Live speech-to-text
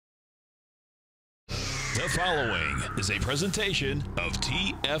The following is a presentation of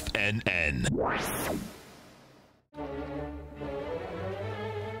TFNN.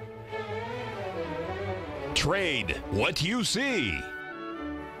 Trade what you see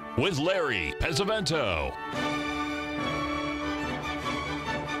with Larry Pesavento.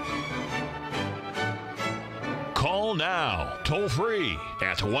 Call now, toll free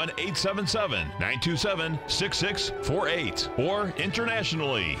at 1-877-927-6648 or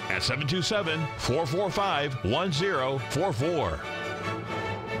internationally at 727-445-1044.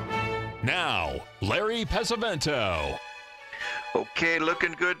 Now, Larry Pesavento. Okay,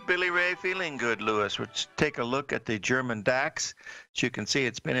 looking good, Billy Ray. Feeling good, Lewis. Let's take a look at the German DAX. As you can see,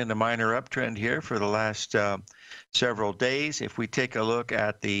 it's been in a minor uptrend here for the last several days. If we take a look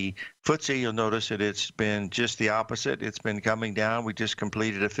at the FTSE, you'll notice that it's been just the opposite. It's been coming down. We just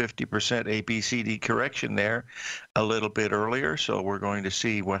completed a 50% ABCD correction there a little bit earlier, so we're going to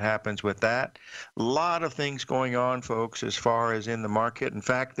see what happens with that. A lot of things going on, folks, as far as in the market. In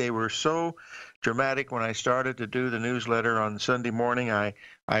fact, they were so dramatic when I started to do the newsletter on Sunday morning. I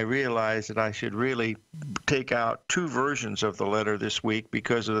realized that I should really take out two versions of the letter this week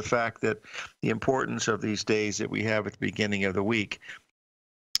because of the fact that the importance of these days that we have at the beginning of the week.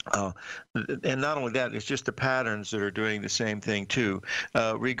 And not only that, it's just the patterns that are doing the same thing too.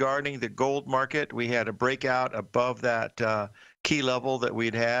 Regarding the gold market, we had a breakout above that key level that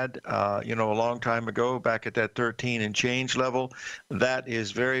we'd had, a long time ago, back at that 13 and change level. That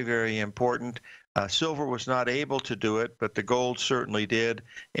is very, very important. Silver was not able to do it, but the gold certainly did.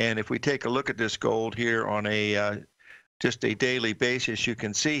 And if we take a look at this gold here on a just a daily basis, you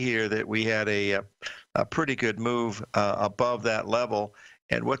can see here that we had a pretty good move above that level.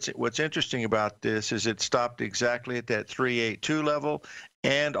 And what's interesting about this is it stopped exactly at that 382 level,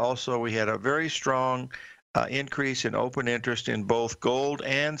 and also we had a very strong increase in open interest in both gold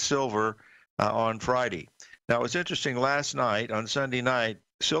and silver on Friday. Now, it was interesting last night, on Sunday night,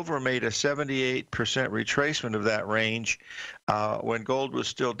 silver made a 78% retracement of that range when gold was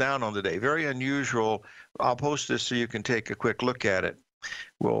still down on the day. Very unusual. I'll post this so you can take a quick look at it.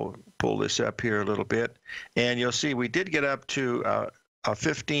 We'll pull this up here a little bit, and you'll see we did get up to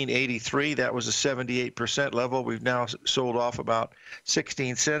 1583. That was a 78% level. We've now sold off about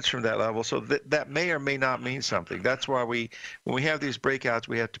 16 cents from that level. So that may or may not mean something. That's why when we have these breakouts,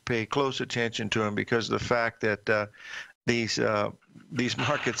 we have to pay close attention to them because of the fact that these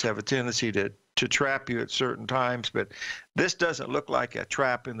markets have a tendency to trap you at certain times. But this doesn't look like a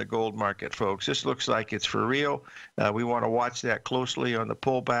trap in the gold market, folks. This looks like it's for real. We want to watch that closely on the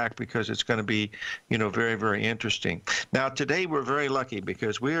pullback because it's going to be, very, very interesting. Now, today we're very lucky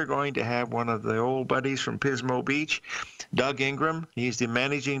because we are going to have one of the old buddies from Pismo Beach, Doug Ingram. He's the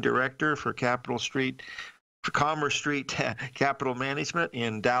managing director for Commerce Street Capital Management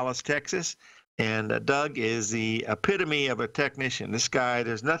in Dallas, Texas. And Doug is the epitome of a technician. This guy,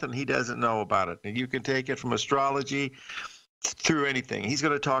 there's nothing he doesn't know about it. And you can take it from astrology through anything. He's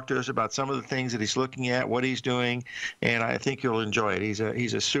going to talk to us about some of the things that he's looking at, what he's doing, and I think you'll enjoy it. He's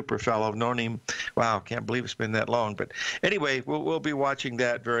a super fellow. I've known him. Wow, can't believe it's been that long. But anyway, we'll be watching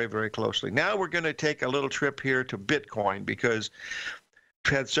that very, very closely. Now we're going to take a little trip here to Bitcoin because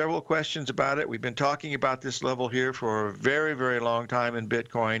we've had several questions about it. We've been talking about this level here for a very, very long time in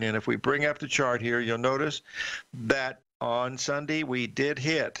Bitcoin. And if we bring up the chart here, you'll notice that on Sunday, we did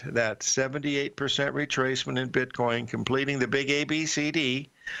hit that 78% retracement in Bitcoin, completing the big ABCD.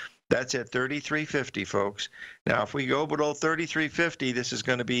 That's at 3350, folks. Now, if we go below 3350, this is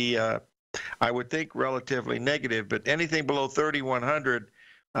going to be, I would think, relatively negative. But anything below 3100,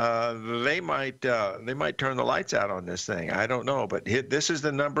 they might turn the lights out on this thing. I don't know, but this is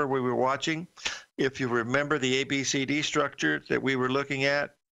the number we were watching. If you remember the ABCD structure that we were looking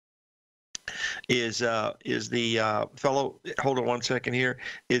at, is the fellow, hold on one second here,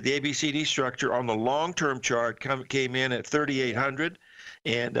 is the ABCD structure on the long-term chart came in at 3,800,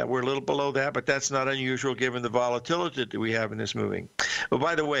 and we're a little below that, but that's not unusual given the volatility that we have in this moving. Oh,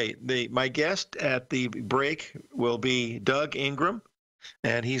 by the way, my guest at the break will be Doug Ingram,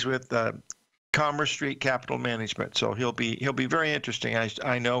 and he's with Commerce Street Capital Management, so he'll be very interesting.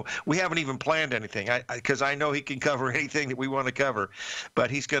 I know we haven't even planned anything because I know he can cover anything that we want to cover, but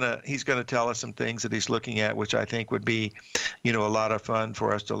he's gonna tell us some things that he's looking at, which I think would be, a lot of fun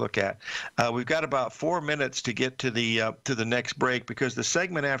for us to look at. We've got about 4 minutes to get to the next break because the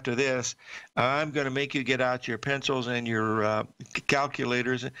segment after this, I'm going to make you get out your pencils and your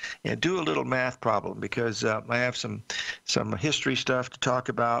calculators and do a little math problem because I have some history stuff to talk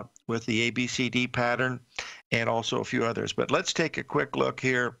about with the ABCD pattern and also a few others. But let's take a quick look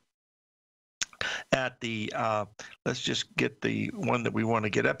here at the, let's just get the one that we want to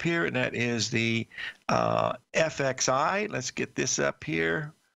get up here, and that is the FXI. Let's get this up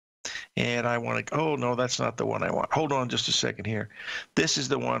here. And I want to, oh no, that's not the one I want. Hold on just a second here. This is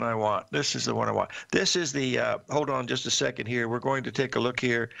the one I want. This is the one I want. This is the, hold on just a second here. We're going to take a look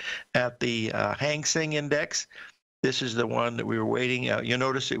here at the Hang Seng Index. This is the one that we were waiting. You'll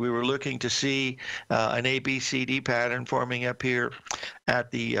notice that we were looking to see an ABCD pattern forming up here at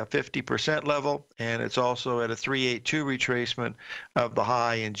the 50% level, and it's also at a 382 retracement of the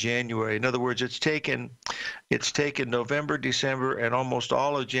high in January. In other words, it's taken November, December, and almost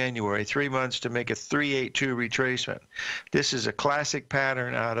all of January, 3 months to make a 382 retracement. This is a classic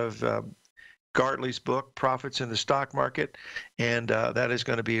pattern out of Gartley's book, Profits in the Stock Market, and that is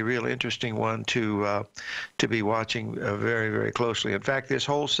going to be a real interesting one to be watching very, very closely. In fact, this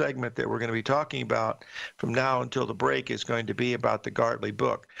whole segment that we're going to be talking about from now until the break is going to be about the Gartley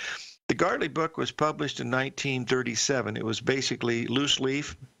book. The Gartley book was published in 1937. It was basically loose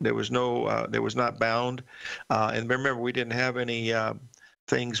leaf. There was no, there was not bound, and remember, we didn't have any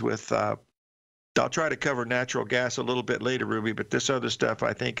things with. I'll try to cover natural gas a little bit later, Ruby, but this other stuff,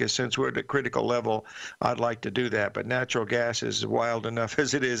 I think, is since we're at a critical level, I'd like to do that. But natural gas is wild enough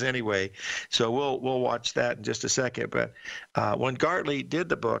as it is anyway. So we'll watch that in just a second. But when Gartley did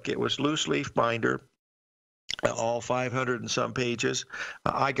the book, it was loose leaf binder, all 500 and some pages.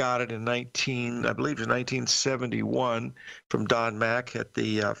 I got it in I believe it was 1971 from Don Mack at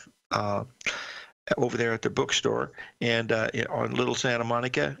the over there at the bookstore and on Little Santa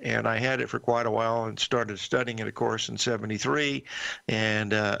Monica, and I had it for quite a while and started studying it, of course, in 73.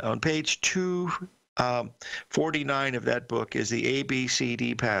 And on page 249 of that book is the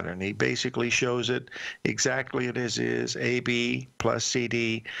ABCD pattern. He basically shows it exactly as it is, AB plus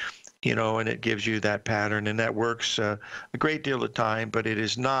CD, you know, and it gives you that pattern, and that works a great deal of time, but it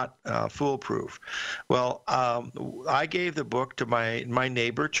is not foolproof. Well, I gave the book to my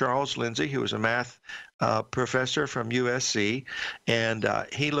neighbor, Charles Lindsay, who was a math professor from USC, and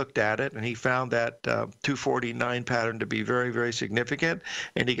he looked at it, and he found that 249 pattern to be very, very significant,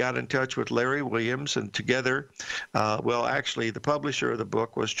 and he got in touch with Larry Williams, and together, well, actually, the publisher of the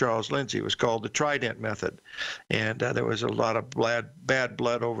book was Charles Lindsay. It was called the Trident Method, and there was a lot of bad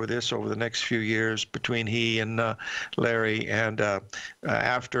blood over this over the next few years between he and Larry, and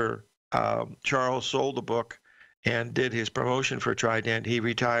after Charles sold the book and did his promotion for Trident, he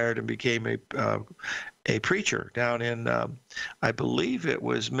retired and became a preacher down in, I believe it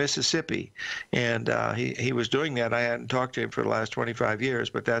was Mississippi, and he was doing that. I hadn't talked to him for the last 25 years,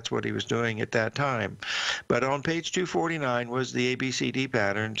 but that's what he was doing at that time. But on page 249 was the ABCD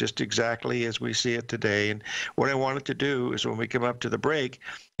pattern, just exactly as we see it today. And what I wanted to do is when we come up to the break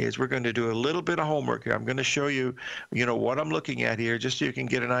is we're going to do a little bit of homework here. I'm going to show you, you know, what I'm looking at here, just so you can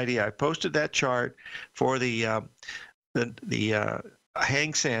get an idea. I posted that chart for the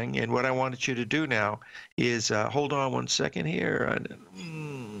Hang Seng, and what I wanted you to do now is hold on one second here.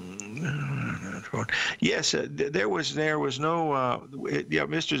 Yes, there was no yeah,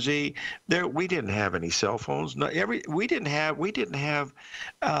 Mr. Z. There we didn't have any cell phones. We didn't have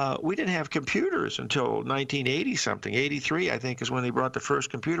computers until 1980 something. 83, I think, is when they brought the first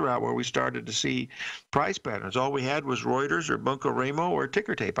computer out, where we started to see price patterns. All we had was Reuters or Bunko Ramo or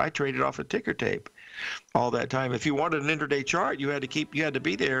ticker tape. I traded off a ticker tape all that time. If you wanted an intraday chart, you had to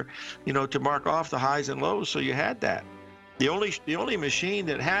be there, you know, to mark off the highs and lows. So you had that. The only machine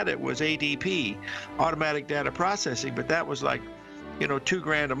that had it was ADP, automatic data processing, but that was like, you know,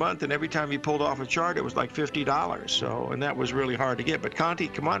 $2,000 a month, and every time you pulled off a chart, it was like $50. So, and that was really hard to get. But Conti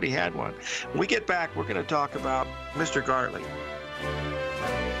had one. When we get back, we're going to talk about Mr. Gartley.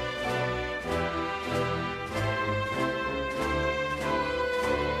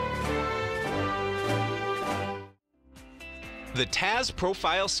 The TAS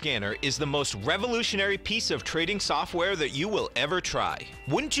Profile Scanner is the most revolutionary piece of trading software that you will ever try.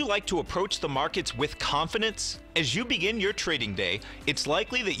 Wouldn't you like to approach the markets with confidence? As you begin your trading day, it's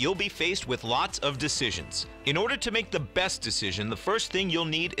likely that you'll be faced with lots of decisions. In order to make the best decision, the first thing you'll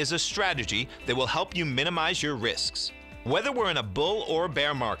need is a strategy that will help you minimize your risks. Whether we're in a bull or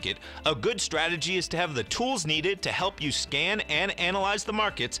bear market, a good strategy is to have the tools needed to help you scan and analyze the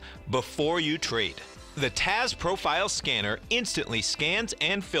markets before you trade. The TAS Profile Scanner instantly scans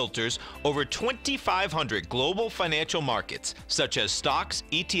and filters over 2,500 global financial markets, such as stocks,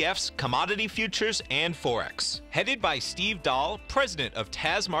 ETFs, commodity futures, and Forex. Headed by Steve Dahl, president of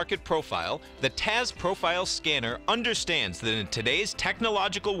TAS Market Profile, the TAS Profile Scanner understands that in today's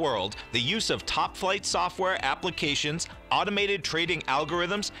technological world, the use of top-flight software applications, automated trading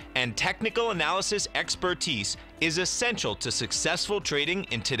algorithms, and technical analysis expertise is essential to successful trading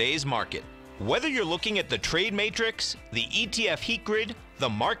in today's market. Whether you're looking at the trade matrix, the ETF heat grid, the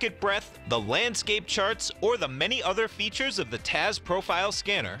market breadth, the landscape charts, or the many other features of the TAS Profile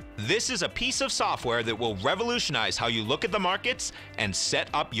Scanner, this is a piece of software that will revolutionize how you look at the markets and set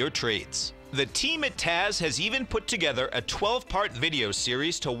up your trades. The team at TAS has even put together a 12-part video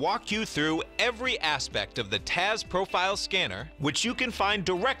series to walk you through every aspect of the TAS Profile Scanner, which you can find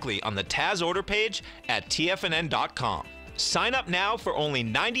directly on the TAS order page at TFNN.com. Sign up now for only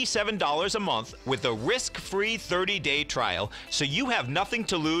 $97 a month with a risk-free 30-day trial, so you have nothing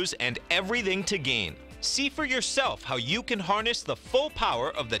to lose and everything to gain. See for yourself how you can harness the full power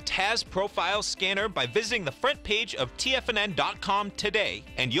of the TAS Profile Scanner by visiting the front page of TFNN.com today,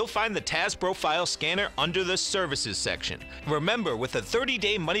 and you'll find the TAS Profile Scanner under the Services section. Remember, with a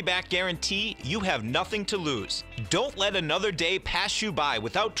 30-day money-back guarantee, you have nothing to lose. Don't let another day pass you by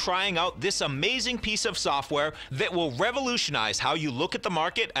without trying out this amazing piece of software that will revolutionize how you look at the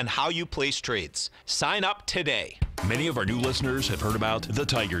market and how you place trades. Sign up today. Many of our new listeners have heard about the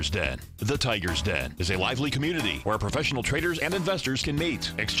Tiger's Den. The Tiger's Den is a lively community where professional traders and investors can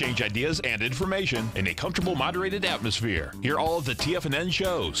meet, exchange ideas and information in a comfortable, moderated atmosphere. Hear all of the TFNN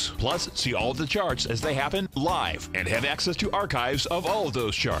shows, plus see all of the charts as they happen live and have access to archives of all of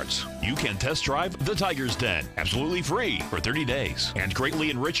those charts. You can test drive the Tiger's Den absolutely free for 30 days and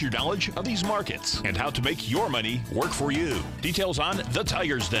greatly enrich your knowledge of these markets and how to make your money work for you. Details on the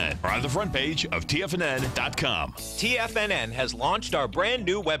Tiger's Den are on the front page of TFNN.com. TFNN has launched our brand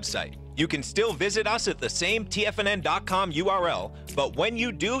new website. You can still visit us at the same TFNN.com URL, but when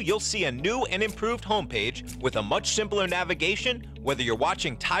you do, you'll see a new and improved homepage with a much simpler navigation, whether you're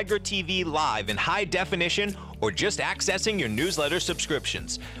watching Tiger TV live in high definition or just accessing your newsletter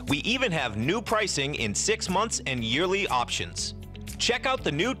subscriptions. We even have new pricing in 6 months and yearly options. Check out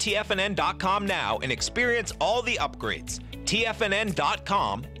the new TFNN.com now and experience all the upgrades.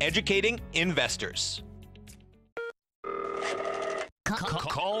 TFNN.com, educating investors.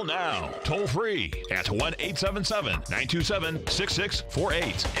 Call now, toll free at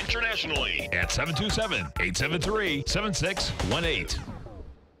 1-877-927-6648. Internationally at 727-873-7618.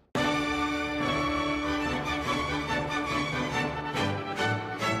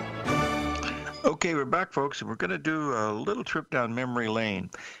 Okay, we're back, folks, and we're going to do a little trip down memory lane.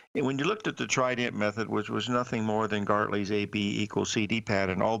 And when you looked at the trident method, which was nothing more than Gartley's AB equals CD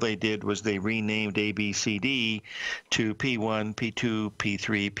pattern, all they did was they renamed ABCD to P1, P2,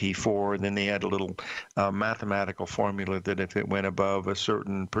 P3, P4, and then they had a little mathematical formula that if it went above a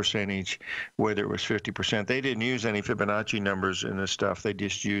certain percentage, whether it was 50%, they didn't use any Fibonacci numbers in this stuff. They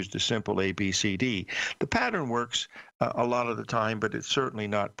just used a simple ABCD. The pattern works a lot of the time, but it's certainly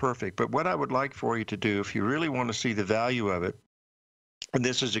not perfect. But what I would like for you to do, if you really want to see the value of it, and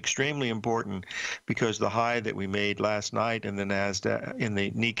this is extremely important because the high that we made last night in the NASDAQ, in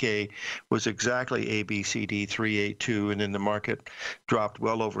the Nikkei, was exactly ABCD 382, and then the market dropped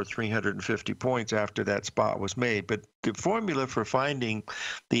well over 350 points after that spot was made. But the formula for finding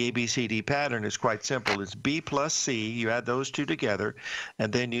the ABCD pattern is quite simple. It's B plus C. You add those two together,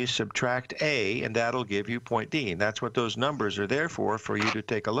 and then you subtract A, and that'll give you point D. And that's what those numbers are there for you to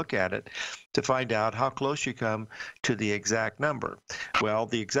take a look at it to find out how close you come to the exact number. Well,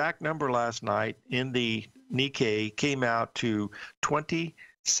 the exact number last night in the Nikkei came out to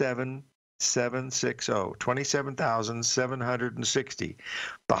 27,760.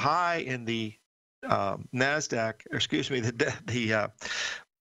 The high in the NASDAQ, excuse me,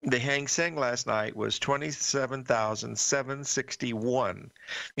 the Hang Seng last night was 27,761.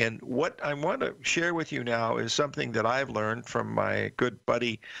 And what I want to share with you now is something that I've learned from my good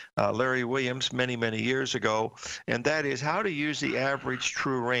buddy Larry Williams many, many years ago, and that is how to use the average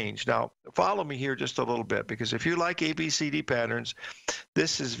true range. Now, follow me here just a little bit, because if you like ABCD patterns,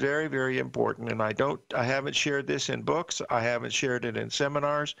 this is very, very important. And I haven't shared this in books. I haven't shared it in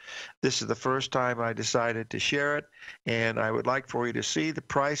seminars. This is the first time I decided to share it. And I would like for you to see the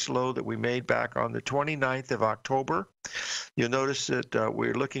price low that we made back on the 29th of October. You'll notice that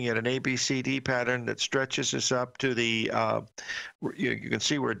we're looking at an ABCD pattern that stretches us up to the, you can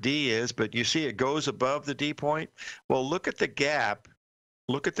see where D is, but you see it goes above the D point. Well, look at the gap.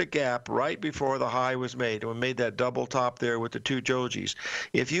 Look at the gap right before the high was made. And we made that double top there with the two dojis.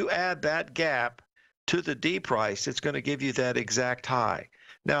 If you add that gap to the D price, it's going to give you that exact high.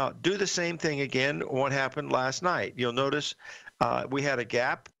 Now, do the same thing again. What happened last night? You'll notice we had a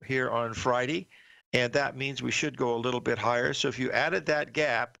gap here on Friday, and that means we should go a little bit higher. So if you added that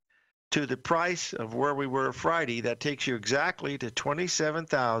gap to the price of where we were Friday, that takes you exactly to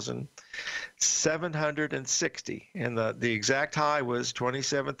 27,760, and the exact high was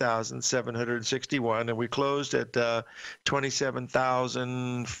 27,761, and we closed at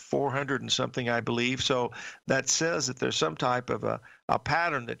 27,400 and something, I believe. So that says that there's some type of a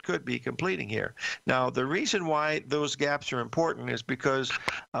pattern that could be completing here. Now, the reason why those gaps are important is because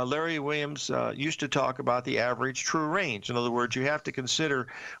Larry Williams used to talk about the average true range. In other words, you have to consider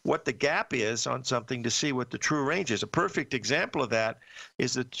what the gap is on something to see what the true range is. A perfect example of that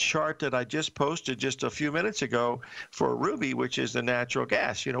is the chart that I just posted just a few minutes ago for Ruby, which is the natural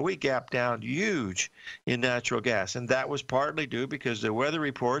gas. You know, we gapped down huge in natural gas, and that was partly due because the weather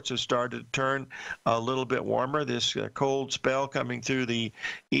reports have started to turn a little bit warmer. This cold spell coming through the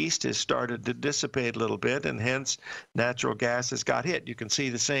east has started to dissipate a little bit, and hence natural gas has got hit. You can see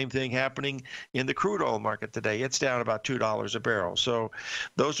the same thing happening in the crude oil market today. It's down about $2 a barrel. So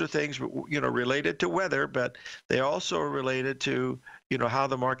those are things, you know, related to weather, but they also are related to, you know, how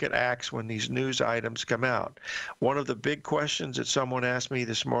the market acts when these news items come out. One of the big questions that someone asked me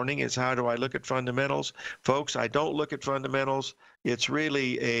this morning is, how do I look at fundamentals? Folks, I don't look at fundamentals. It's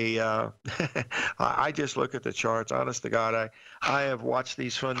really a I just look at the charts. Honest to God, I have watched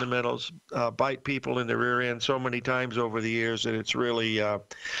these fundamentals bite people in the rear end so many times over the years that it's really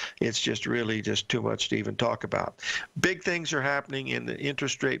it's just really just too much to even talk about. Big things are happening in the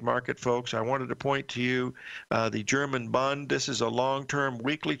interest rate market, folks. I wanted to point to you the German Bund. This is a long-term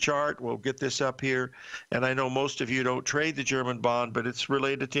weekly chart. We'll get this up here, and I know most of you don't trade the German bond, but it's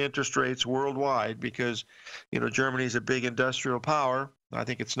related to interest rates worldwide because, you know, Germany is a big industrial power. I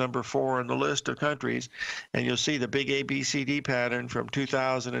think it's number 4 on the list of countries, and you'll see the big ABCD pattern from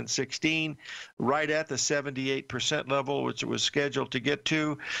 2016 right at the 78% level, which it was scheduled to get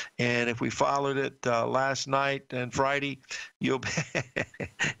to. And if we followed it last night and Friday, you'll be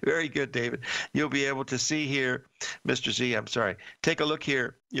very good, David. You'll be able to see here, Mr. Z, I'm sorry. Take a look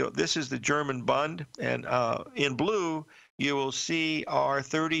here. You know, this is the German Bund, and in blue, you will see our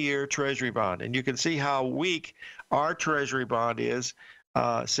 30-year Treasury bond, and you can see how weak our Treasury bond is.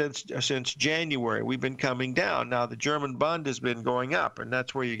 Since January, we've been coming down. Now, the German Bund has been going up, and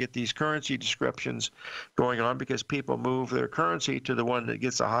that's where you get these currency descriptions going on because people move their currency to the one that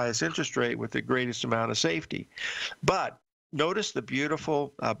gets the highest interest rate with the greatest amount of safety. But notice the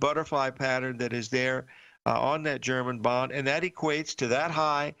beautiful butterfly pattern that is there on that German bond, and that equates to that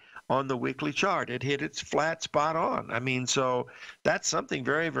high on the weekly chart. It hit its flat spot on. I mean, so that's something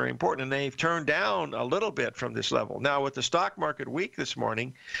very, very important. And they've turned down a little bit from this level. Now, with the stock market weak this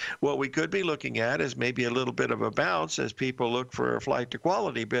morning, what we could be looking at is maybe a little bit of a bounce as people look for a flight to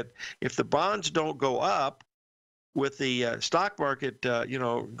quality. But if the bonds don't go up, with the stock market, you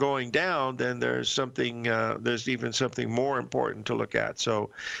know, going down, then there's something, there's even something more important to look at. So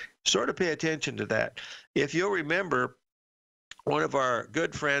sort of pay attention to that. If you'll remember, one of our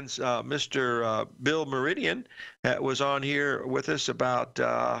good friends, Mr. Bill Meridian, was on here with us about,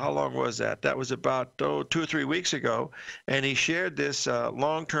 how long was that? That was about 2 or 3 weeks ago, and he shared this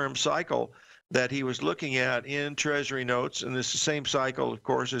long-term cycle that he was looking at in Treasury notes, and this is the same cycle, of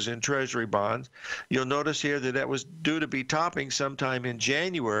course, as in Treasury bonds. You'll notice here that that was due to be topping sometime in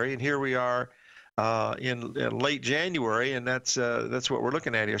January, and here we are in late January, and that's what we're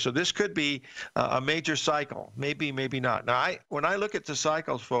looking at here. So this could be a major cycle, maybe not. Now, when I look at the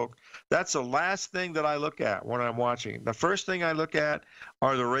cycles, folks, that's the last thing that I look at when I'm watching. The first thing I look at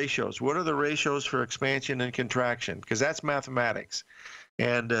are the ratios. What are the ratios for expansion and contraction? Because that's mathematics.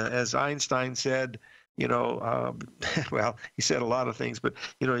 And as Einstein said, you know, well, he said a lot of things, but,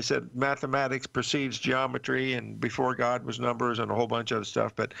 you know, he said mathematics precedes geometry, and before God was numbers and a whole bunch of other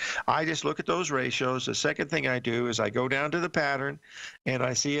stuff. But I just look at those ratios. The second thing I do is I go down to the pattern and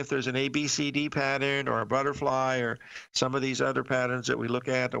I see if there's an ABCD pattern or a butterfly or some of these other patterns that we look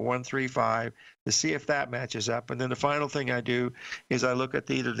at, the 1, 3, 5, to see if that matches up. And then the final thing I do is I look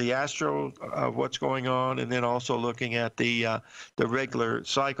at either the astro of what's going on, and then also looking at the regular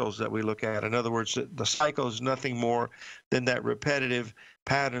cycles that we look at. In other words, the cycle is nothing more than that repetitive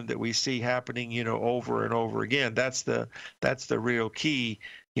pattern that we see happening, you know, over and over again. That's the real key,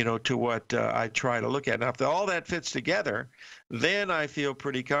 you know, to what I try to look at. Now, if all that fits together, then I feel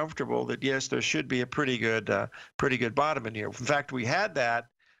pretty comfortable that yes, there should be a pretty good bottom in here. In fact, we had that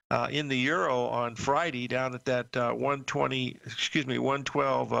in the euro on Friday down at that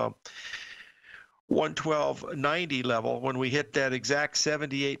 112.90 level. When we hit that exact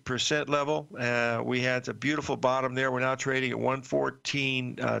 78% level, we had a beautiful bottom there. We're now trading at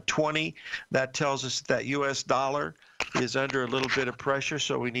 114.20. That tells us that U.S. dollar is under a little bit of pressure,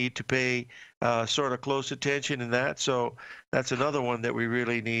 so we need to pay sort of close attention in that. So that's another one that we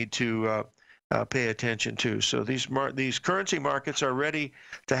really need to pay attention to. So these currency markets are ready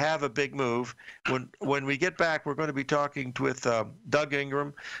to have a big move. When we get back, we're going to be talking with Doug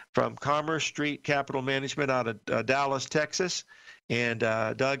Ingram from Commerce Street Capital Management out of Dallas, Texas. And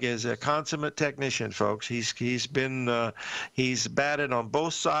Doug is a consummate technician, folks. He's batted on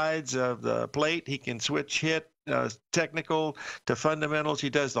both sides of the plate. He can switch hit technical to fundamentals. He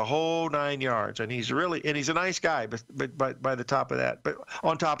does the whole 9 yards, and he's a nice guy. But by the top of that, but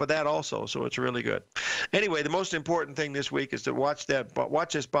on top of that also, so it's really good. Anyway, the most important thing this week is to watch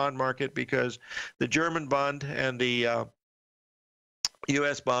this bond market, because the German bond and the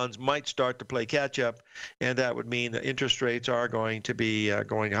U.S. bonds might start to play catch-up, and that would mean that interest rates are going to be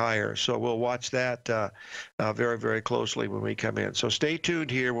going higher. So we'll watch that very, very closely when we come in. So stay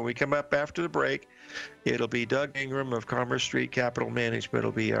tuned here. When we come up after the break, it'll be Doug Ingram of Commerce Street Capital Management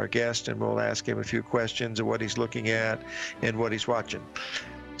will be our guest, and we'll ask him a few questions of what he's looking at and what he's watching.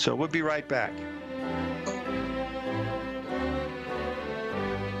 So we'll be right back.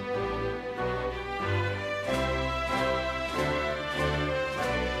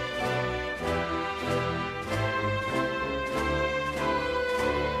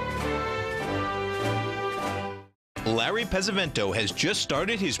 Larry Pesavento has just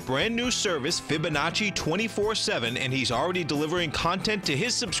started his brand new service, Fibonacci 24/7, and he's already delivering content to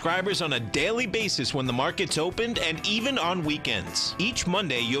his subscribers on a daily basis when the market's opened and even on weekends. Each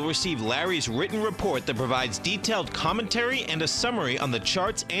Monday, you'll receive Larry's written report that provides detailed commentary and a summary on the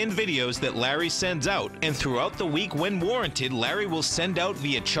charts and videos that Larry sends out. And throughout the week, when warranted, Larry will send out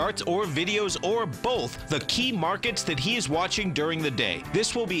via charts or videos or both the key markets that he is watching during the day.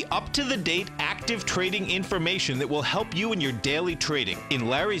 This will be up-to-the-date, active trading information that will help you in your daily trading. In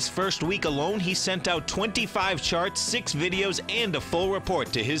Larry's first week alone, he sent out 25 charts, 6 videos, and a full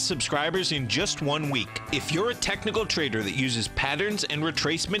report to his subscribers in just 1 week. If you're a technical trader that uses patterns and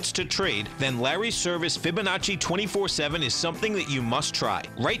retracements to trade, then Larry's service Fibonacci 24/7 is something that you must try.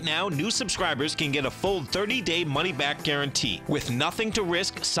 Right now, new subscribers can get a full 30-day money-back guarantee. With nothing to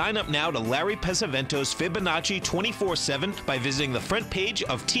risk, sign up now to Larry Pesavento's Fibonacci 24/7 by visiting the front page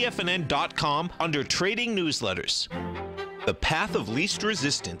of TFNN.com under Trading Newsletters. The Path of Least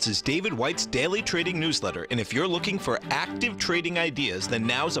Resistance is David White's daily trading newsletter, and if you're looking for active trading ideas, then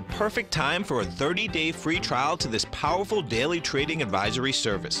now's a perfect time for a 30-day free trial to this powerful daily trading advisory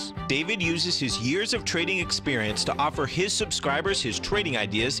service. David uses his years of trading experience to offer his subscribers his trading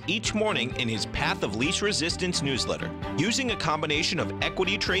ideas each morning in his Path of Least Resistance newsletter. Using a combination of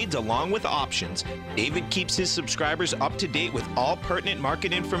equity trades along with options, David keeps his subscribers up to date with all pertinent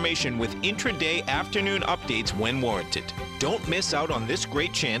market information with intraday afternoon updates when warranted. Don't miss out on this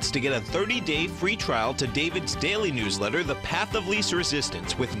great chance to get a 30-day free trial to David's daily newsletter, The Path of Least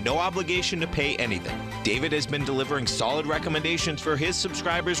Resistance, with no obligation to pay anything. David has been delivering solid recommendations for his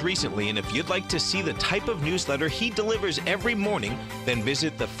subscribers recently, and if you'd like to see the type of newsletter he delivers every morning, then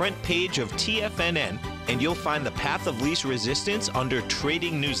visit the front page of TFNN, and you'll find The Path of Least Resistance under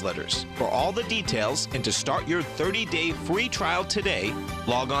Trading Newsletters. For all the details and to start your 30-day free trial today,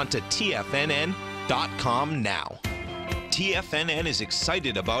 log on to TFNN.com now. TFNN is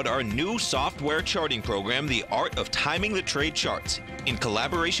excited about our new software charting program, The Art of Timing the Trade Charts. In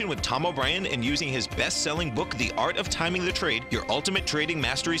collaboration with Tom O'Brien and using his best-selling book, The Art of Timing the Trade, Your Ultimate Trading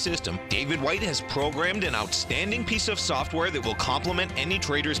Mastery System, David White has programmed an outstanding piece of software that will complement any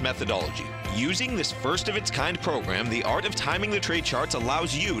trader's methodology. Using this first-of-its-kind program, The Art of Timing the Trade Charts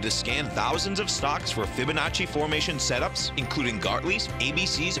allows you to scan thousands of stocks for Fibonacci formation setups, including Gartleys,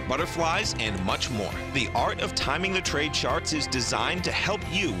 ABCs, butterflies, and much more. The Art of Timing the Trade Charts is designed to help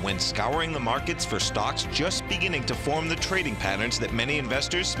you when scouring the markets for stocks just beginning to form the trading patterns that many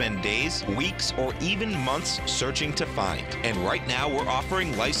investors spend days, weeks, or even months searching to find. And right now, we're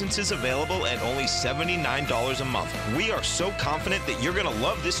offering licenses available at only $79 a month. We are so confident that you're going to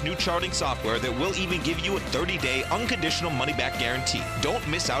love this new charting software that will even give you a 30-day unconditional money-back guarantee. Don't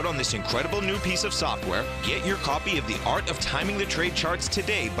miss out on this incredible new piece of software. Get your copy of The Art of Timing the Trade Charts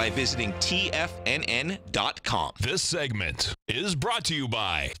today by visiting TFNN.com. This segment is brought to you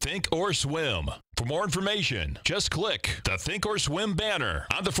by Think or Swim. For more information, just click the Think or Swim banner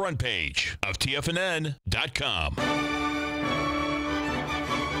on the front page of TFNN.com.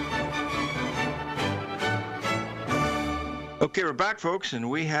 Okay, we're back, folks, and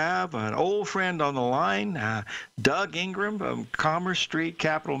we have an old friend on the line, Doug Ingram of Commerce Street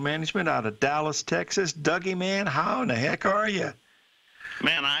Capital Management out of Dallas, Texas. Dougie, man, how in the heck are you?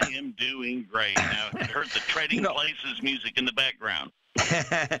 Man, I am doing great. Now, I heard the Trading Places music in the background.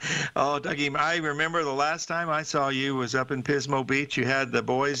 Oh, Dougie, I remember the last time I saw you was up in Pismo Beach. You had the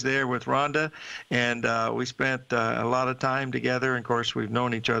boys there with Rhonda, and we spent a lot of time together. And of course, we've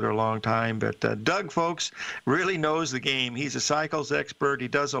known each other a long time. But Doug, folks, really knows the game. He's a cycles expert. He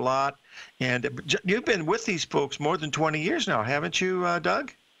does a lot. And you've been with these folks more than 20 years now, haven't you,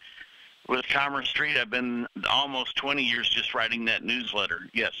 Doug? With Commerce Street, I've been almost 20 years just writing that newsletter.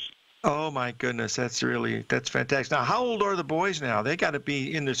 Yes. Oh my goodness, that's fantastic. Now, how old are the boys now? They got to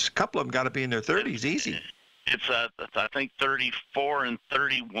be in this. A couple of them got to be in their 30s, easy. It's I think 34 and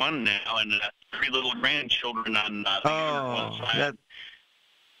 31 now, and 3 little grandchildren on the one side.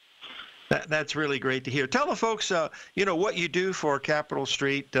 That's really great to hear. Tell the folks, what you do for Capital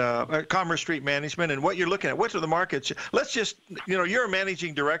Street, Commerce Street Management, and what you're looking at. What are the markets? Let's just, you're a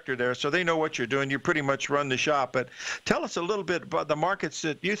managing director there, so they know what you're doing. You pretty much run the shop. But tell us a little bit about the markets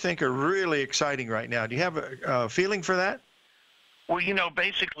that you think are really exciting right now. Do you have a feeling for that? Well,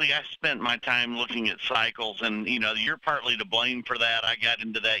 basically, I spent my time looking at cycles, and, you're partly to blame for that. I got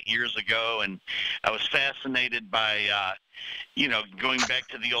into that years ago, and I was fascinated by, going back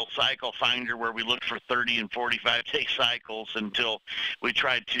to the old cycle finder where we looked for 30 and 45-day cycles until we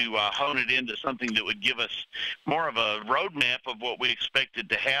tried to hone it into something that would give us more of a roadmap of what we expected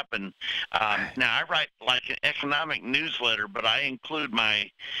to happen. Now, I write like an economic newsletter, but I include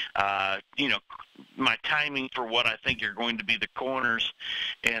my, my timing for what I think are going to be the corners.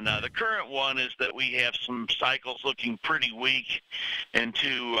 And the current one is that we have some cycles looking pretty weak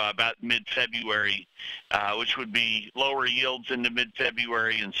into about mid-February, which would be lower yields into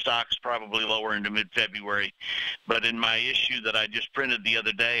mid-February and stocks probably lower into mid-February. But in my issue that I just printed the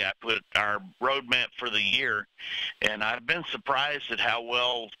other day, I put our roadmap for the year, and I've been surprised at how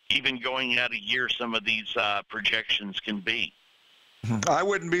well, even going out a year, some of these projections can be. I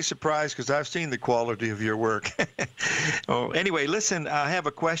wouldn't be surprised because I've seen the quality of your work. Anyway, listen, I have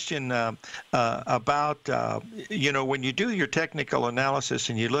a question about when you do your technical analysis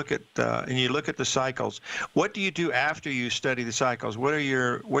and you look at the cycles. What do you do after you study the cycles? What's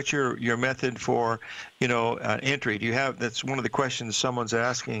your method for entry? Do you have? That's one of the questions someone's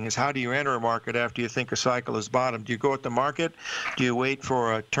asking is how do you enter a market after you think a cycle is bottom? Do you go at the market? Do you wait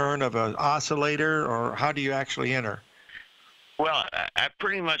for a turn of an oscillator, or how do you actually enter? Well, I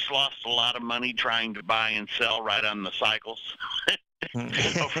pretty much lost a lot of money trying to buy and sell right on the cycles over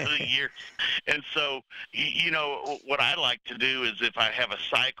the years. And so, what I like to do is if I have a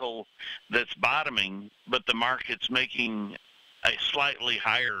cycle that's bottoming, but the market's making a slightly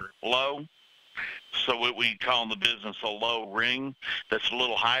higher low, so what we call in the business a low ring that's a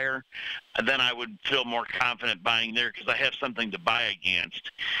little higher, then I would feel more confident buying there because I have something to buy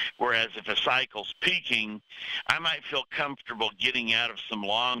against. Whereas if a cycle's peaking, I might feel comfortable getting out of some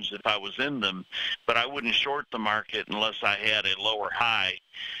longs if I was in them, but I wouldn't short the market unless I had a lower high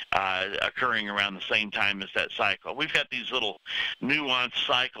occurring around the same time as that cycle. We've got these little nuanced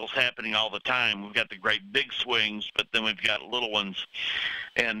cycles happening all the time. We've got the great big swings, but then we've got little ones.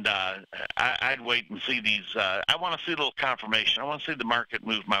 And I'd wait and see these. I want to see a little confirmation. I want to see the market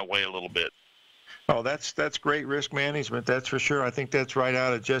move my way a little bit. Oh, that's great risk management. That's for sure. I think that's right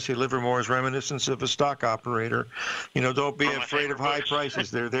out of Jesse Livermore's Reminiscence of a Stock Operator. Don't be afraid of high prices.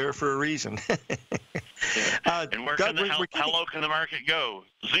 They're there for a reason. And how low can the market go?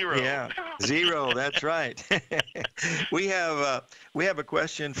 Zero. Yeah, zero. That's right. We have a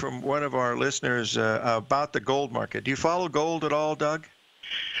question from one of our listeners about the gold market. Do you follow gold at all, Doug?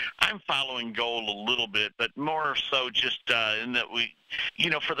 I'm following gold a little bit, but more so just in that we,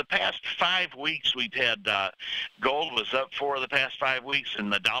 for the past 5 weeks, we've had gold was up 4 of the past 5 weeks,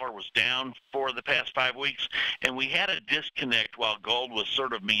 and the dollar was down 4 of the past 5 weeks. And we had a disconnect while gold was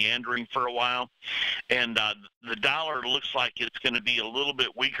sort of meandering for a while. And the dollar looks like it's going to be a little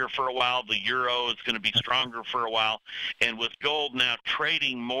bit weaker for a while. The euro is going to be stronger for a while. And with gold now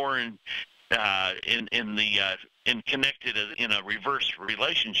trading more connected in a reverse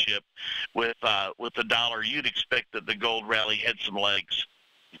relationship with the dollar, you'd expect that the gold rally had some legs.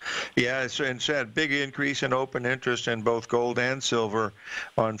 Yeah, it's had big increase in open interest in both gold and silver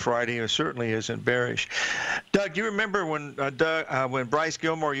on Friday. It certainly isn't bearish. Doug, do you remember when Bryce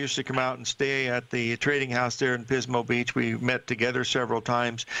Gilmore used to come out and stay at the trading house there in Pismo Beach? We met together several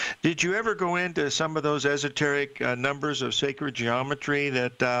times. Did you ever go into some of those esoteric numbers of sacred geometry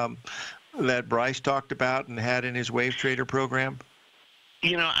that Bryce talked about and had in his Wave Trader program?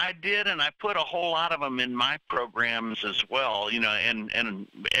 You know, I did, and I put a whole lot of them in my programs as well, you know, and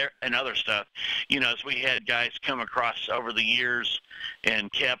other stuff. You know, as we had guys come across over the years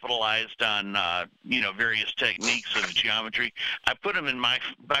and capitalized on, you know, various techniques of geometry, I put them in my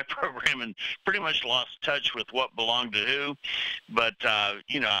program and pretty much lost touch with what belonged to who. But,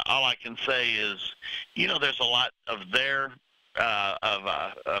 you know, all I can say is, you know, there's a lot of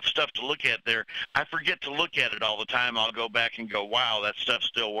stuff to look at there. I forget to look at it all the time. I'll go back and go, wow, that stuff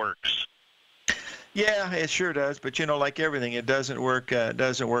still works. Yeah, it sure does. But, you know, like everything, it doesn't work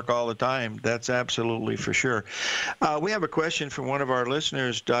all the time. That's absolutely for sure. We have a question from one of our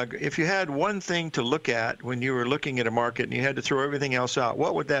listeners, Doug. If you had one thing to look at when you were looking at a market and you had to throw everything else out,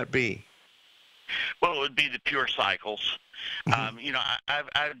 what would that be? Well, it would be the pure cycles. You know,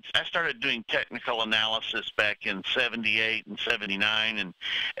 I started doing technical analysis back in 78 and 79, and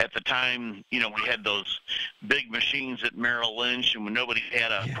at the time, you know, we had those big machines at Merrill Lynch, and when nobody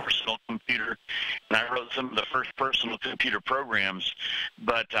had a personal computer, and I wrote some of the first personal computer programs.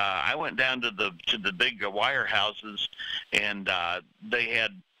 But I went down to the big wirehouses, and they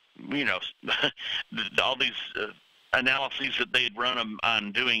had, you know, all these analyses that they'd run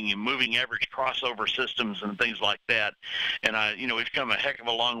on doing moving average crossover systems and things like that. And you know, we've come a heck of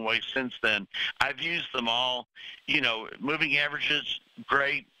a long way since then. I've used them all. You know, moving averages,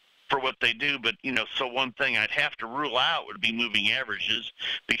 great for what they do, but, you know, so one thing I'd have to rule out would be moving averages,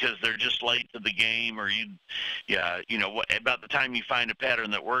 because they're just late to the game, or you know, about the time you find a pattern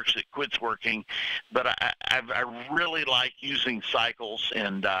that works, it quits working. But I really like using cycles,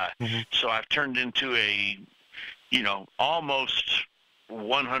 and so I've turned into a, you know, almost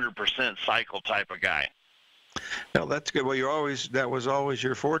 100% cycle type of guy. No, that's good. Well, that was always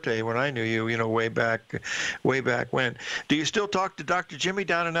your forte when I knew you, you know, way back when. Do you still talk to Dr. Jimmy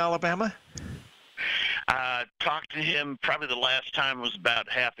down in Alabama? Talked to him probably the last time was about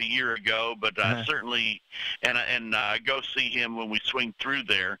half a year ago, but certainly, and go see him when we swing through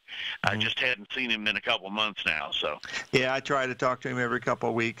there. I just hadn't seen him in a couple months now. So yeah, I try to talk to him every couple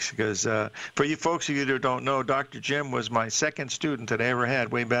of weeks, because for you folks of you who don't know, Dr. Jim was my second student that I ever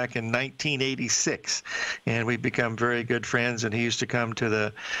had way back in 1986, and we've become very good friends. And he used to come to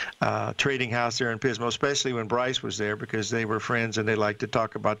the trading house there in Pismo, especially when Bryce was there, because they were friends and they liked to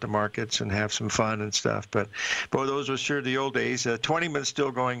talk about the markets and have some fun and stuff. But boy, those were sure the old days. 20man's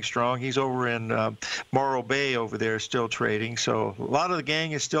still going strong. He's over in Morro Bay over there, still trading. So a lot of the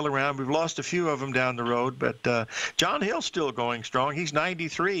gang is still around. We've lost a few of them down the road, but John Hill's still going strong. He's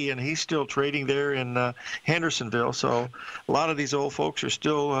 93 and he's still trading there in Hendersonville. So a lot of these old folks are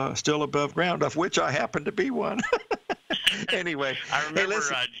still above ground, of which I happen to be one. Anyway, I remember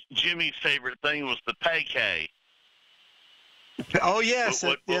Jimmy's favorite thing was the pay. Oh, yes.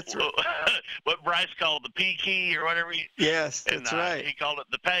 What Bryce called the P key or whatever. Yes, that's right. He called it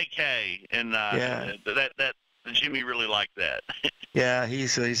the pay K, and that Jimmy really liked that. Yeah,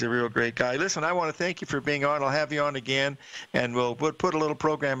 he's a real great guy. Listen, I want to thank you for being on. I'll have you on again, and we'll put a little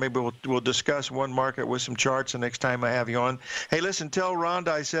program. Maybe we'll discuss one market with some charts the next time I have you on. Hey, listen, tell Rhonda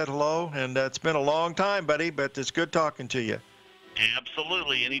I said hello, and it's been a long time, buddy, but it's good talking to you.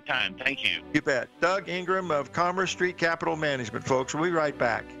 Absolutely, anytime. Thank you. You bet. Doug Ingram of Commerce Street Capital Management, folks. We'll be right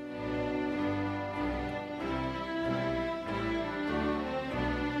back.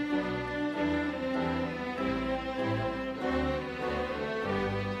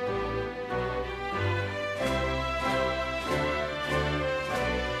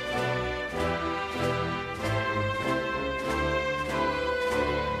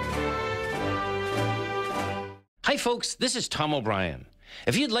 Hi folks, this is Tom O'Brien.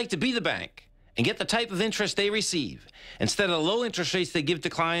 If you'd like to be the bank and get the type of interest they receive instead of the low interest rates they give to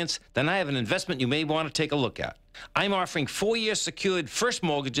clients, then I have an investment you may want to take a look at. I'm offering 4-year secured first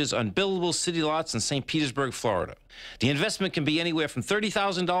mortgages on buildable city lots in St. Petersburg, Florida. The investment can be anywhere from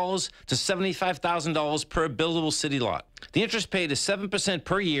 $30,000 to $75,000 per buildable city lot. The interest paid is 7%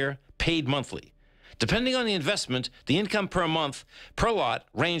 per year, paid monthly. Depending on the investment, the income per month per lot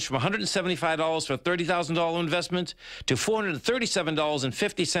ranged from $175 for a $30,000 investment to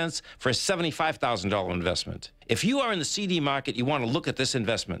 $437.50 for a $75,000 investment. If you are in the CD market, you want to look at this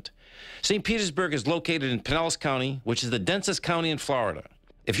investment. St. Petersburg is located in Pinellas County, which is the densest county in Florida.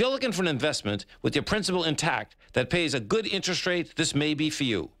 If you're looking for an investment with your principal intact that pays a good interest rate, this may be for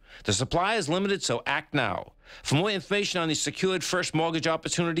you. The supply is limited, so act now. For more information on these secured first mortgage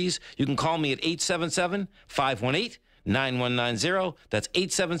opportunities, you can call me at 877-518-9190. That's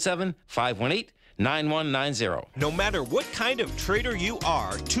 877-518-9190. 9190. No matter what kind of trader you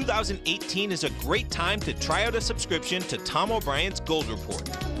are, 2018 is a great time to try out a subscription to Tom O'Brien's Gold Report.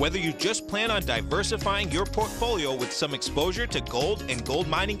 Whether you just plan on diversifying your portfolio with some exposure to gold and gold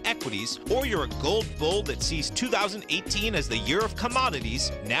mining equities, or you're a gold bull that sees 2018 as the year of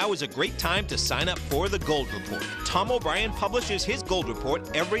commodities, now is a great time to sign up for the Gold Report. Tom O'Brien publishes his Gold Report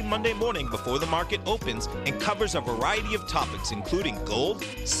every Monday morning before the market opens and covers a variety of topics including gold,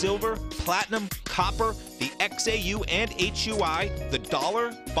 silver, platinum, copper, the XAU and HUI, the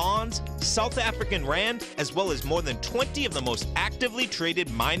dollar, bonds, South African rand, as well as more than 20 of the most actively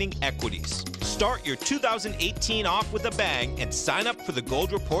traded mining equities. Start your 2018 off with a bang and sign up for the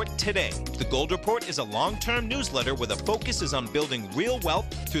Gold Report today. The Gold Report is a long-term newsletter where the focus is on building real wealth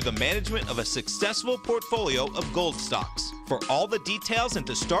through the management of a successful portfolio of gold stocks. For all the details and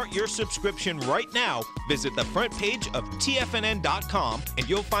to start your subscription right now, visit the front page of TFNN.com and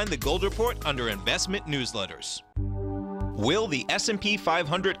you'll find the Gold Report under Investment Newsletters. Will the S&P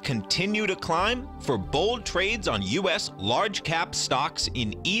 500 continue to climb? For bold trades on U.S. large-cap stocks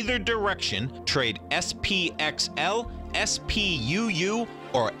in either direction, trade SPXL, SPUU,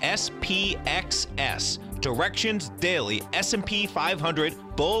 or SPXS. Directions Daily S&P 500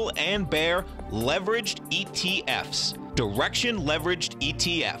 Bull and Bear Leveraged ETFs. Direction Leveraged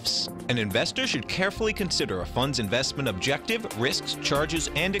ETFs. An investor should carefully consider a fund's investment objective, risks, charges,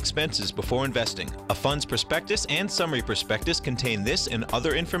 and expenses before investing. A fund's prospectus and summary prospectus contain this and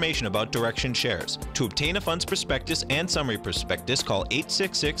other information about Direction shares. To obtain a fund's prospectus and summary prospectus, call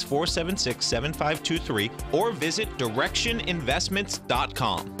 866-476-7523 or visit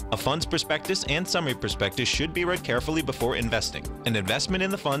directioninvestments.com. A fund's prospectus and summary prospectus should be read carefully before investing. An investment in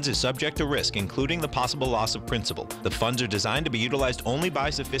the funds is subject to risk, including the possible loss of principal. The funds are designed to be utilized only by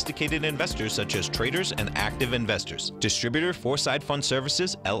sophisticated investors such as traders and active investors. Distributor Foreside Fund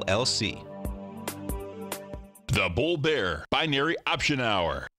Services, LLC. The Bull Bear Binary Option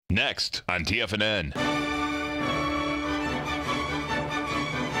Hour. Next on TFNN.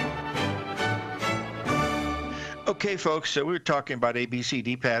 Okay, folks, so we were talking about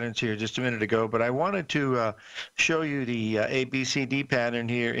ABCD patterns here just a minute ago, but I wanted to show you the ABCD pattern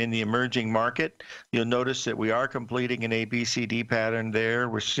here in the emerging market. You'll notice that we are completing an ABCD pattern there.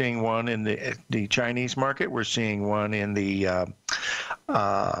 We're seeing one in the Chinese market. We're seeing one in the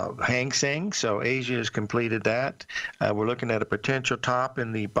Hang Seng, so Asia has completed that. We're looking at a potential top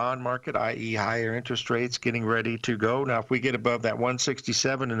in the bond market, i.e. higher interest rates getting ready to go. Now, if we get above that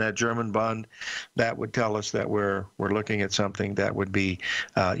 167 in that German bond, that would tell us that we're looking at something that would be,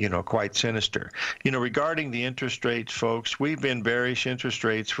 quite sinister. Regarding the interest rates, folks, we've been bearish interest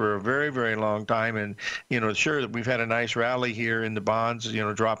rates for a very, very long time. And, sure that we've had a nice rally here in the bonds,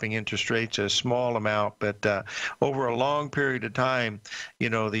 dropping interest rates a small amount. But over a long period of time,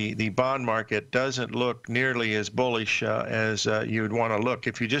 the bond market doesn't look nearly as bullish as you'd want to look.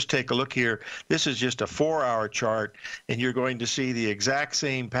 If you just take a look here, this is just a 4-hour chart, and you're going to see the exact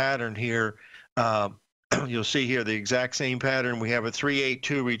same pattern here. You'll see here the exact same pattern. We have a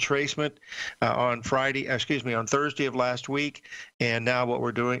 382 retracement on Thursday of last week, and now what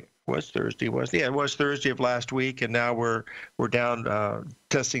we're doing it was Thursday of last week, and now we're down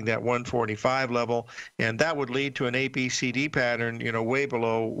testing that 145 level, and that would lead to an ABCD pattern, way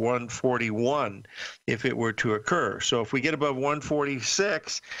below 141 if it were to occur. So if we get above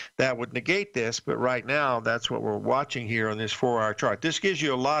 146, that would negate this, but right now that's what we're watching here on this 4-hour chart. This gives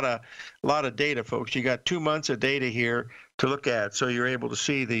you a lot of data, folks. You got 2 months of data here to look at, so you're able to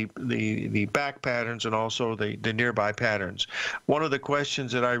see the back patterns and also the nearby patterns. One of the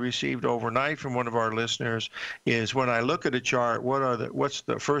questions that I received overnight from one of our listeners is, when I look at a chart, what's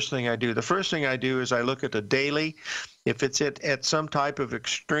the first thing I do? The first thing I do is I look at the daily. If it's at some type of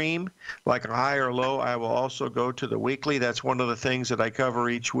extreme, like a high or low, I will also go to the weekly. That's one of the things that I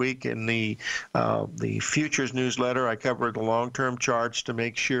cover each week in the futures newsletter. I cover the long-term charts to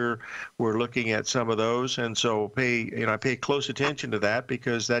make sure we're looking at some of those, and so I pay close attention to that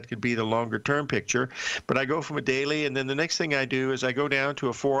because that could be the longer-term picture. But I go from a daily, and then the next thing I do is I go down to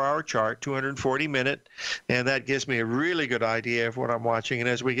a 4-hour chart, 240-minute, and that gives me a really good idea of what I'm watching. And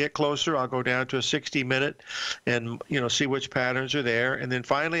as we get closer, I'll go down to a 60-minute and see which patterns are there. And then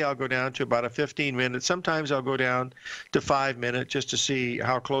finally, I'll go down to about a 15-minute. Sometimes I'll go down to 5-minute just to see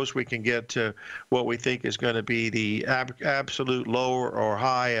how close we can get to what we think is going to be the absolute low or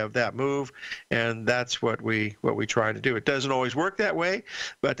high of that move. And that's what we try to do. It doesn't always work that way,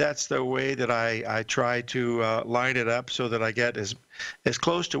 but that's the way that I try to line it up so that I get as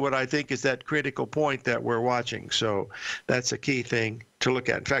close to what I think is that critical point that we're watching. So that's a key thing to look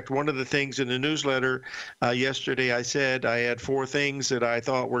at. In fact, one of the things in the newsletter yesterday, I said I had 4 things that I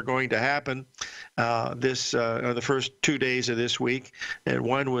thought were going to happen the first 2 days of this week. And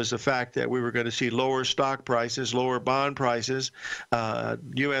one was the fact that we were going to see lower stock prices, lower bond prices.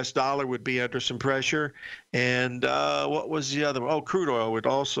 U.S. dollar would be under some pressure. And what was the other one? Oh, crude oil would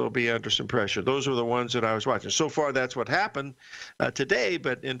also be under some pressure. Those were the ones that I was watching. So far, that's what happened today.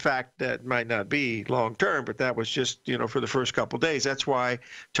 But in fact, that might not be long term. But that was just, for the first couple of days. That's why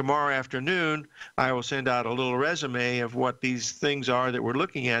tomorrow afternoon, I will send out a little resume of what these things are that we're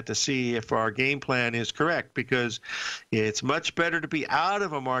looking at to see if our game plan is correct. Because it's much better to be out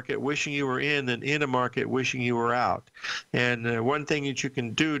of a market wishing you were in than in a market wishing you were out. And one thing that you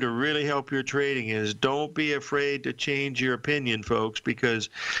can do to really help your trading is don't be afraid to change your opinion, folks, because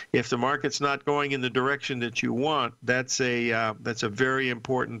if the market's not going in the direction that you want, that's a very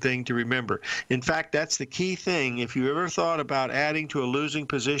important thing to remember. In fact, that's the key thing. If you ever thought about adding to a losing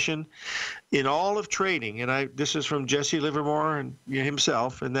position in all of trading, and this is from Jesse Livermore and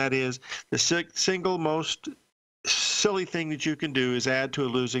himself, and that is the single most silly thing that you can do is add to a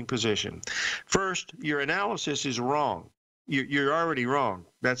losing position. First, your analysis is wrong. You're already wrong.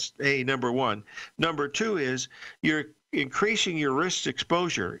 That's number one. Number two is you're increasing your risk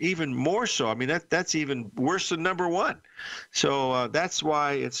exposure even more so. I mean, that's even worse than number one. So that's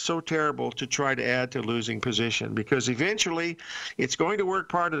why it's so terrible to try to add to losing position, because eventually it's going to work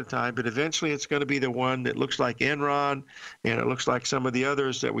part of the time, but eventually it's going to be the one that looks like Enron, and it looks like some of the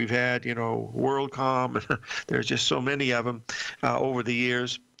others that we've had, WorldCom. There's just so many of them over the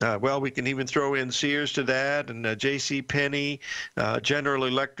years. Well, we can even throw in Sears to that, and J.C. Penney, General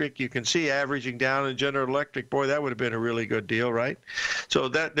Electric. You can see averaging down in General Electric. Boy, that would have been a really good deal, right? So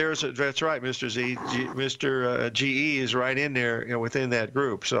that's right, Mr. Z. Mr. GE is right in there, within that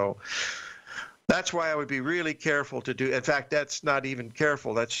group. So that's why I would be really careful to do. In fact, that's not even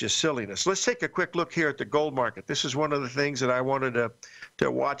careful. That's just silliness. Let's take a quick look here at the gold market. This is one of the things that I wanted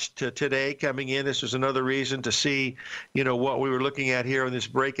to watch today coming in. This is another reason to see, what we were looking at here in this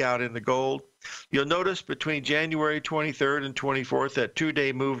breakout in the gold. You'll notice between January 23rd and 24th, that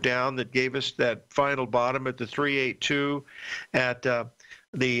 2-day move down that gave us that final bottom at the 382 at the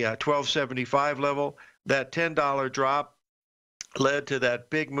 1275 level. That $10 drop led to that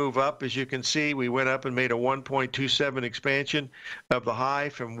big move up. As you can see, we went up and made a 1.27 expansion of the high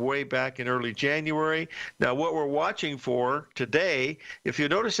from way back in early January. Now, what we're watching for today, if you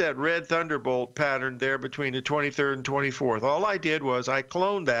notice that red thunderbolt pattern there between the 23rd and 24th, all I did was I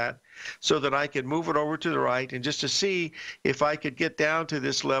cloned that so that I could move it over to the right, and just to see if I could get down to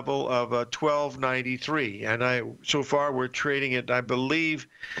this level of 1293. And so far we're trading it, I believe,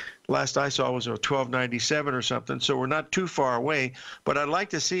 last I saw was a 1297 or something, so we're not too far away. But I'd like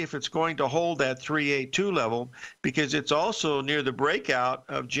to see if it's going to hold that 382 level, because it's also near the breakout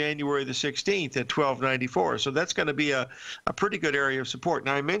of January the 16th at 1294. So that's going to be a pretty good area of support.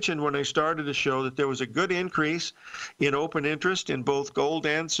 Now, I mentioned when I started the show that there was a good increase in open interest in both gold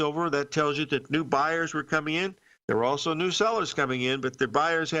and silver. That tells you that new buyers were coming in. There were also new sellers coming in, but the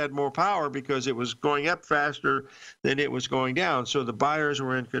buyers had more power because it was going up faster than it was going down. So the buyers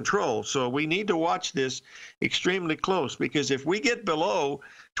were in control. So we need to watch this extremely close, because if we get below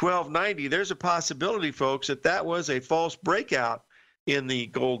 1290, there's a possibility, folks, that was a false breakout in the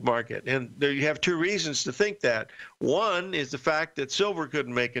gold market. And there you have two reasons to think that. One is the fact that silver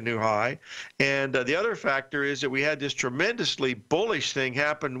couldn't make a new high. And the other factor is that we had this tremendously bullish thing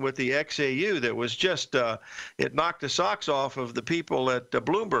happen with the XAU that was just, it knocked the socks off of the people at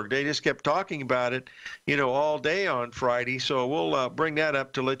Bloomberg. They just kept talking about it, all day on Friday. So we'll bring that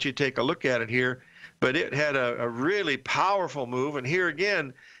up to let you take a look at it here. But it had a really powerful move, and here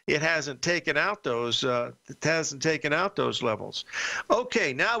again, it hasn't taken out those levels.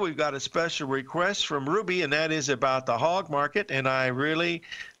 Okay, now we've got a special request from Ruby, and that is about the hog market. And I really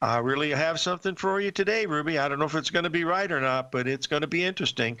have something for you today, Ruby. I don't know if it's going to be right or not, but it's going to be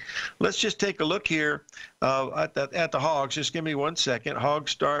interesting. Let's just take a look here at the hogs. Just give me 1 second.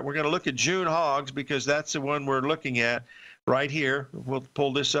 Hogs start. We're going to look at June hogs, because that's the one we're looking at right here. We'll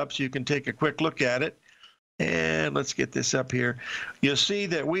pull this up so you can take a quick look at it. And let's get this up here. You'll see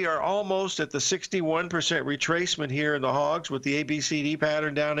that we are almost at the 61% retracement here in the hogs with the ABCD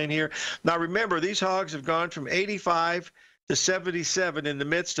pattern down in here. Now remember, these hogs have gone from 85 to 77 in the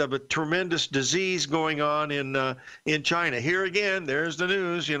midst of a tremendous disease going on in China. Here again, there's the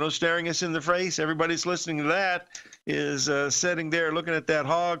news, staring us in the face. Everybody's listening to that is sitting there looking at that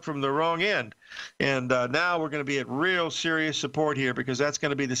hog from the wrong end. And now we're going to be at real serious support here, because that's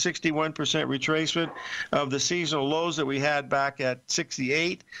going to be the 61% retracement of the seasonal lows that we had back at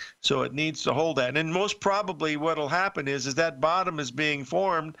 68. So it needs to hold that. And most probably what will happen is that bottom is being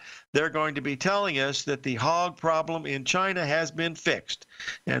formed. They're going to be telling us that the hog problem in China has been fixed.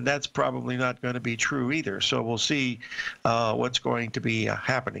 And that's probably not going to be true either. So we'll see what's going to be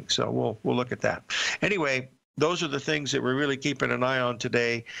happening. So we'll look at that. Anyway, those are the things that we're really keeping an eye on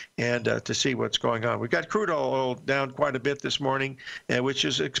today, and to see what's going on. We've got crude oil down quite a bit this morning, which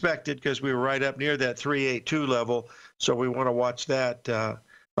is expected because we were right up near that 382 level. So we want to watch that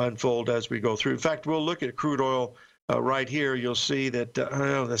unfold as we go through. In fact, we'll look at crude oil right here. You'll see that,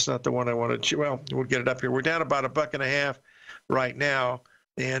 oh, that's not the one I wanted to, well, we'll get it up here. We're down about $1.50 right now,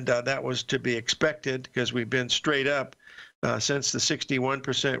 and that was to be expected because we've been straight up since the 61%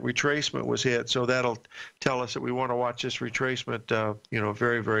 retracement was hit. So that'll tell us that we want to watch this retracement,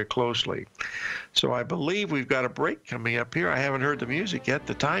 very, very closely. So I believe we've got a break coming up here. I haven't heard the music yet.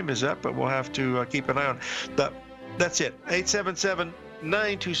 The time is up, but we'll have to keep an eye on. That's it.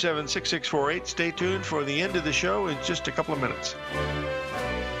 877-927-6648. Stay tuned for the end of the show in just a couple of minutes.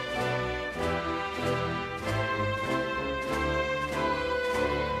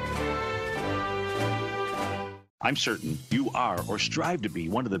 I'm certain you are or strive to be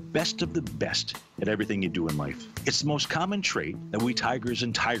one of the best at everything you do in life. It's the most common trait that we tigers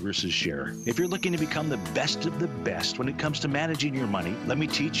and tigresses share. If you're looking to become the best of the best when it comes to managing your money, let me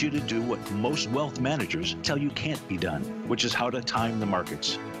teach you to do what most wealth managers tell you can't be done, which is how to time the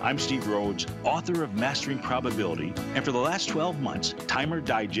markets. I'm Steve Rhodes, author of Mastering Probability, and for the last 12 months, Timer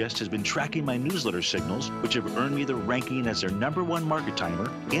Digest has been tracking my newsletter signals, which have earned me the ranking as their #1 market timer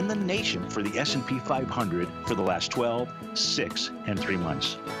in the nation for the S&P 500 for the last 12, 6, and 3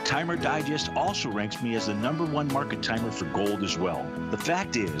 months. Timer Digest also ranks me as the #1 market timer for gold as well. The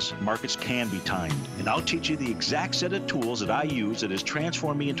fact is, markets can be timed, and I'll teach you the exact set of tools that I use that has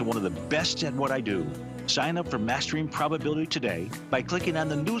transformed me into one of the best at what I do. Sign up for Mastering Probability today by clicking on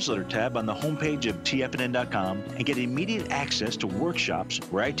the newsletter tab on the homepage of TFNN.com and get immediate access to workshops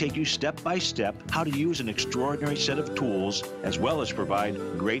where I take you step by step how to use an extraordinary set of tools, as well as provide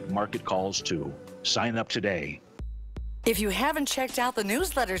great market calls too. Sign up today. If you haven't checked out the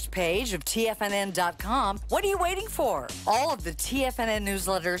newsletters page of TFNN.com, what are you waiting for? All of the TFNN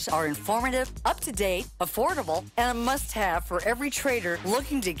newsletters are informative, up-to-date, affordable, and a must-have for every trader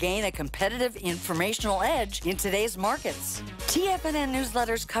looking to gain a competitive informational edge in today's markets. TFNN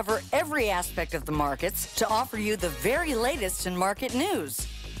newsletters cover every aspect of the markets to offer you the very latest in market news.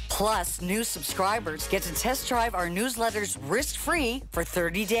 Plus, new subscribers get to test drive our newsletters risk-free for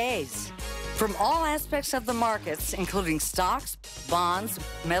 30 days. From all aspects of the markets, including stocks, bonds,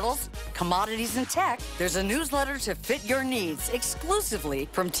 metals, commodities, and tech, there's a newsletter to fit your needs exclusively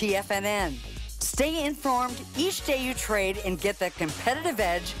from TFNN. Stay informed each day you trade and get that competitive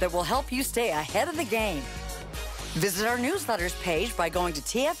edge that will help you stay ahead of the game. Visit our newsletters page by going to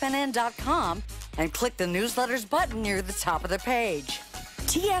TFNN.com and click the newsletters button near the top of the page.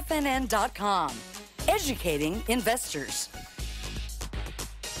 TFNN.com, educating investors.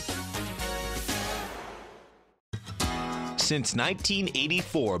 Since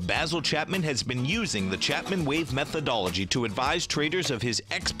 1984, Basil Chapman has been using the Chapman Wave methodology to advise traders of his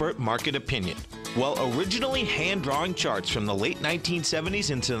expert market opinion. While originally hand-drawing charts from the late 1970s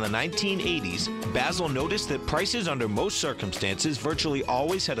into the 1980s, Basil noticed that prices under most circumstances virtually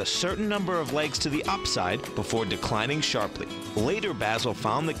always had a certain number of legs to the upside before declining sharply. Later, Basil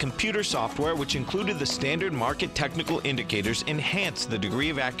found that computer software, which included the standard market technical indicators, enhanced the degree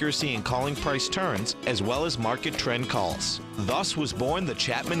of accuracy in calling price turns, as well as market trend calls. Thus was born the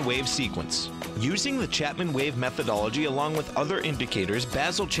Chapman Wave sequence. Using the Chapman Wave methodology along with other indicators,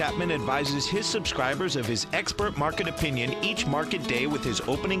 Basil Chapman advises his subscribers of his expert market opinion each market day with his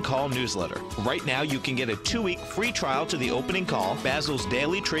opening call newsletter. Right now, you can get a 2-week free trial to the opening call, Basil's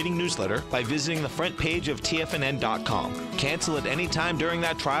daily trading newsletter, by visiting the front page of TFNN.com. Cancel at any time during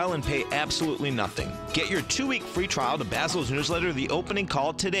that trial and pay absolutely nothing. Get your 2-week free trial to Basil's newsletter, The Opening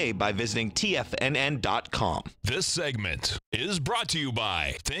Call, today by visiting TFNN.com. This segment is brought to you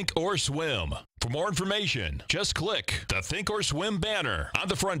by Think or Swim. For more information, just click the Think or Swim banner on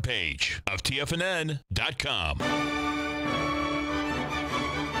the front page of TFNN.com.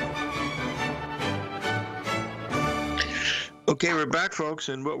 Okay, we're back, folks,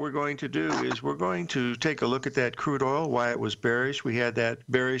 and what we're going to do is we're going to take a look at that crude oil, why it was bearish. We had that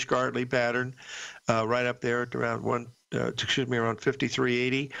bearish Gartley pattern right up there at around around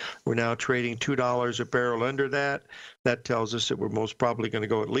 53.80. We're now trading $2 a barrel under that. That tells us that we're most probably going to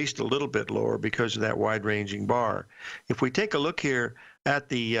go at least a little bit lower because of that wide-ranging bar. If we take a look here at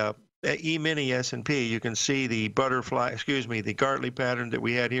the E-mini S&P, you can see the the Gartley pattern that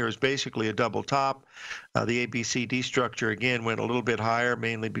we had here is basically a double top. The ABCD structure, again, went a little bit higher,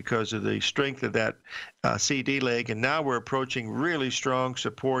 mainly because of the strength of that CD leg. And now we're approaching really strong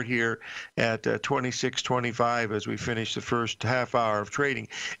support here at 26.25 as we finish the first half hour of trading.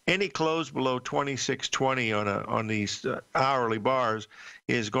 Any close below 26.20 on these hourly bars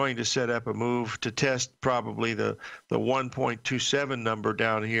is going to set up a move to test probably the 1.27 number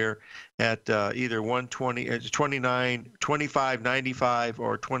down here at either 25.95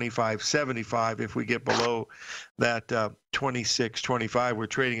 or 25.75 if we get below that 26.25. We're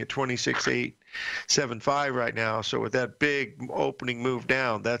trading at 26.875 right now. So with that big opening move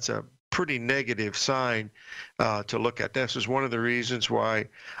down, that's a pretty negative sign to look at. This is one of the reasons why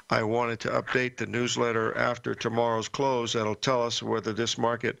I wanted to update the newsletter after tomorrow's close. That'll tell us whether this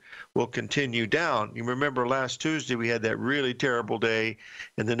market will continue down. You remember last Tuesday we had that really terrible day,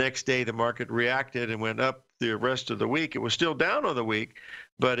 and the next day the market reacted and went up the rest of the week. It was still down on the week,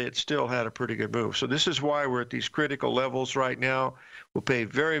 but it still had a pretty good move. So this is why we're at these critical levels right now. We'll pay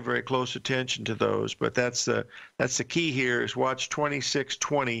very, very close attention to those, but that's the key here is watch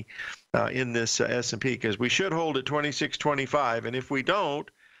 26.20 in this S&P, because we should hold at 26.25, and if we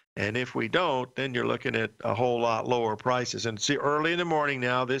don't, then you're looking at a whole lot lower prices. And see, early in the morning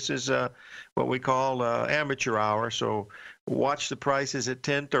now, this is what we call amateur hour. So watch the prices at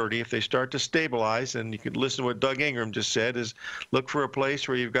 10:30. If they start to stabilize, and you can listen to what Doug Ingram just said, is look for a place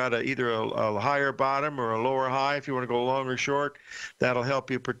where you've got either a higher bottom or a lower high if you want to go long or short. That'll help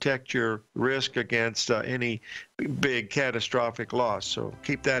you protect your risk against any big catastrophic loss. So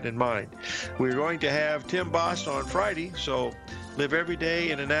keep that in mind. We're going to have Tim Boss on Friday, so live every day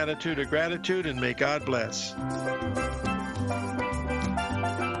in an attitude of gratitude, and may God bless.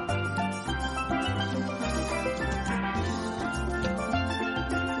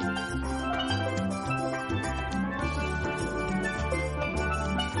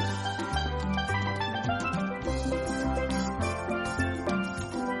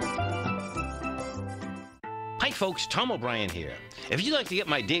 Hi folks, Tom O'Brien here. If you'd like to get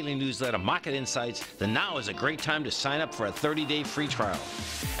my daily newsletter, Market Insights, then now is a great time to sign up for a 30-day free trial.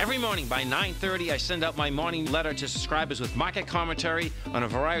 Every morning by 9:30, I send out my morning letter to subscribers with market commentary on a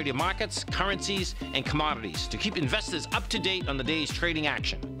variety of markets, currencies, and commodities to keep investors up to date on the day's trading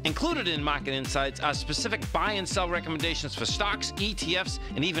action. Included in Market Insights are specific buy and sell recommendations for stocks, ETFs,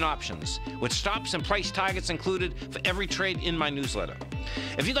 and even options, with stops and price targets included for every trade in my newsletter.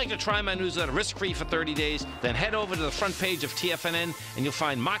 If you'd like to try my newsletter risk-free for 30 days, then head over to the front page of TFNN and you'll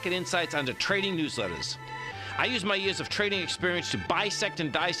find Market Insights under Trading Newsletters. I use my years of trading experience to bisect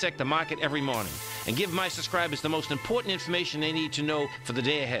and dissect the market every morning and give my subscribers the most important information they need to know for the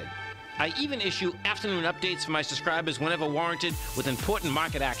day ahead. I even issue afternoon updates for my subscribers whenever warranted with important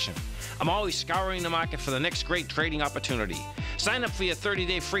market action. I'm always scouring the market for the next great trading opportunity. Sign up for your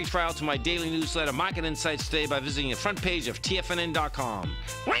 30-day free trial to my daily newsletter, Market Insights, today by visiting the front page of TFNN.com.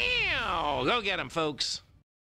 Wow! Go get 'em, folks.